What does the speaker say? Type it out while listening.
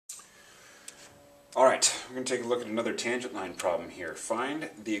Alright, we're going to take a look at another tangent line problem here. Find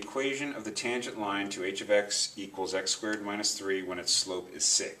the equation of the tangent line to h of x equals x squared minus 3 when its slope is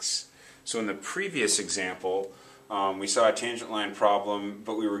 6. So in the previous example, we saw a tangent line problem,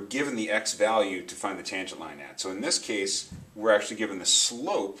 but we were given the x value to find the tangent line at. So in this case, we're actually given the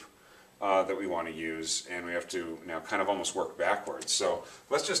slope that we want to use, and we have to now kind of almost work backwards. So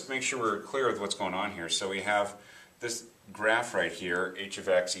let's just make sure we're clear with what's going on here. So we have this graph right here, h of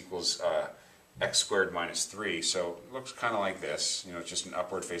x equals x squared minus 3, so it looks kind of like this. You know, it's just an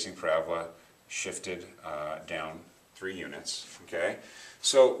upward facing parabola shifted down 3 units. Okay,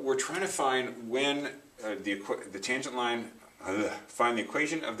 so we're trying to find when the tangent line, find the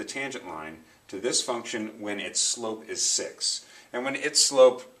equation of the tangent line to this function when its slope is 6. And when its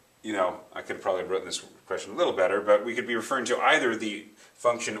slope, you know, I could have probably written this question a little better, but we could be referring to either the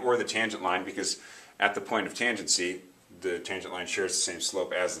function or the tangent line, because at the point of tangency, the tangent line shares the same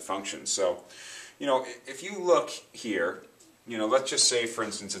slope as the function. So, you know, if you look here, you know, let's just say, for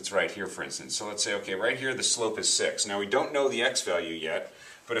instance, it's right here, for instance. So let's say, okay, right here the slope is 6. Now we don't know the x value yet,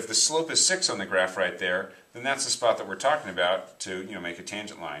 but if the slope is 6 on the graph right there, then that's the spot that we're talking about to, you know, make a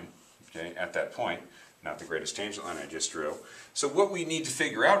tangent line, okay, at that point. Not the greatest tangent line I just drew. So what we need to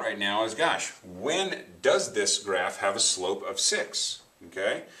figure out right now is, gosh, when does this graph have a slope of 6?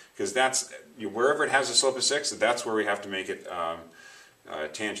 Okay, because that's, wherever it has a slope of 6, that's where we have to make it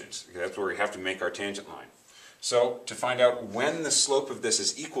tangents. Okay? That's where we have to make our tangent line. So to find out when the slope of this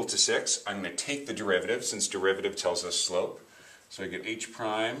is equal to 6, I'm going to take the derivative, since derivative tells us slope. So I get h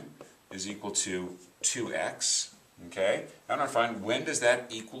prime is equal to 2x. Okay, I'm going to find when does that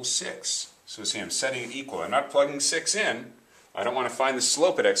equal 6. So see, I'm setting it equal. I'm not plugging 6 in. I don't want to find the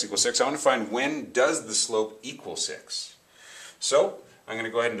slope at x equals 6. I want to find when does the slope equal 6. So I'm going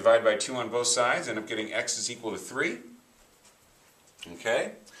to go ahead and divide by 2 on both sides, end up getting x is equal to 3.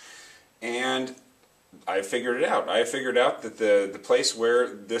 Okay, and I figured it out. I figured out that the place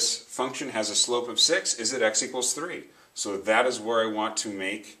where this function has a slope of 6 is at x equals 3. So that is where I want to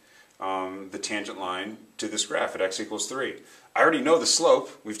make the tangent line to this graph at x equals 3. I already know the slope.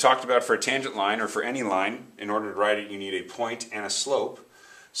 We've talked about for a tangent line, or for any line, in order to write it you need a point and a slope.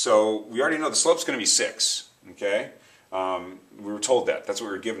 So we already know the slope's going to be 6. Okay, we were told that. That's what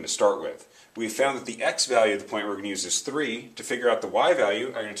we were given to start with. We found that the x value at the point we're going to use is 3. To figure out the y value,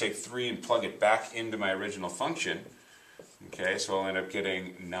 I'm going to take 3 and plug it back into my original function. Okay, so I'll end up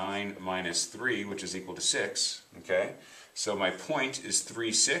getting 9 minus 3, which is equal to 6. Okay, so my point is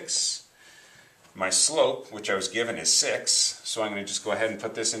 3, 6. My slope, which I was given, is 6. So I'm going to just go ahead and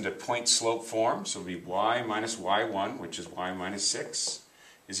put this into point slope form. So it'll be y minus y1, which is y minus 6,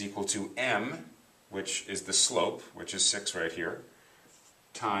 is equal to m, which is the slope, which is 6 right here,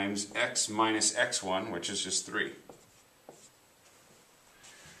 times x minus x1, which is just 3.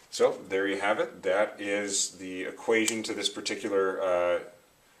 So there you have it. That is the equation to this particular,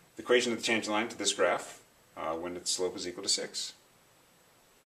 the equation of the tangent line to this graph when its slope is equal to 6.